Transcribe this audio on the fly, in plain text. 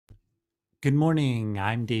Good morning.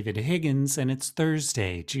 I'm David Higgins, and it's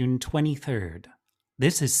Thursday, June 23rd.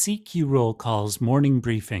 This is CQ Roll Call's morning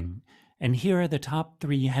briefing, and here are the top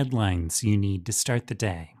 3 headlines you need to start the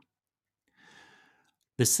day.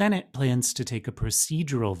 The Senate plans to take a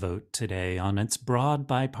procedural vote today on its broad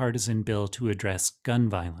bipartisan bill to address gun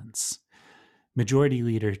violence. Majority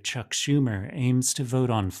Leader Chuck Schumer aims to vote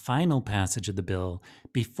on final passage of the bill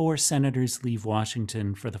before senators leave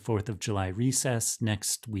Washington for the 4th of July recess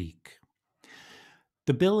next week.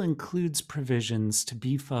 The bill includes provisions to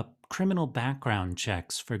beef up criminal background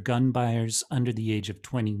checks for gun buyers under the age of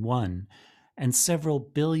 21 and several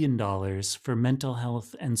 $1 billion for mental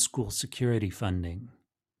health and school security funding.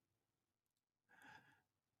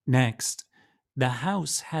 Next, the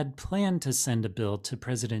House had planned to send a bill to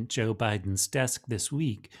President Joe Biden's desk this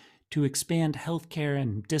week to expand healthcare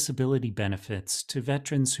and disability benefits to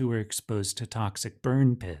veterans who were exposed to toxic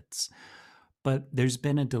burn pits, but there's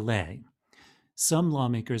been a delay. Some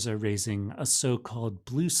lawmakers are raising a so-called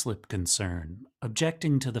blue slip concern,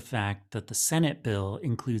 objecting to the fact that the Senate bill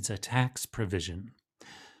includes a tax provision.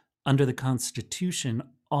 Under the Constitution,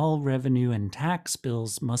 all revenue and tax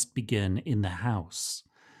bills must begin in the House.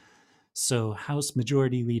 So House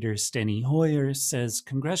Majority Leader Steny Hoyer says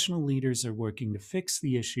congressional leaders are working to fix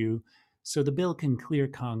the issue so the bill can clear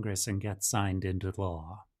Congress and get signed into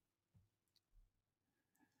law.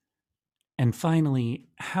 And finally,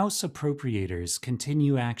 House Appropriators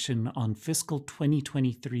continue action on fiscal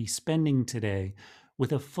 2023 spending today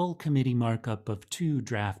with a full committee markup of 2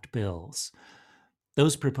 draft bills.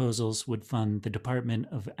 Those proposals would fund the Department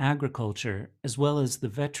of Agriculture, as well as the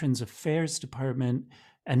Veterans Affairs Department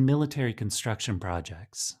and military construction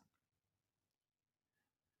projects.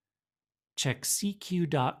 Check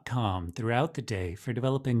CQ.com throughout the day for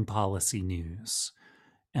developing policy news.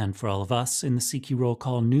 And for all of us in the CQ Roll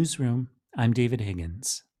Call newsroom, I'm David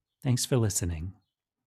Higgins. Thanks for listening.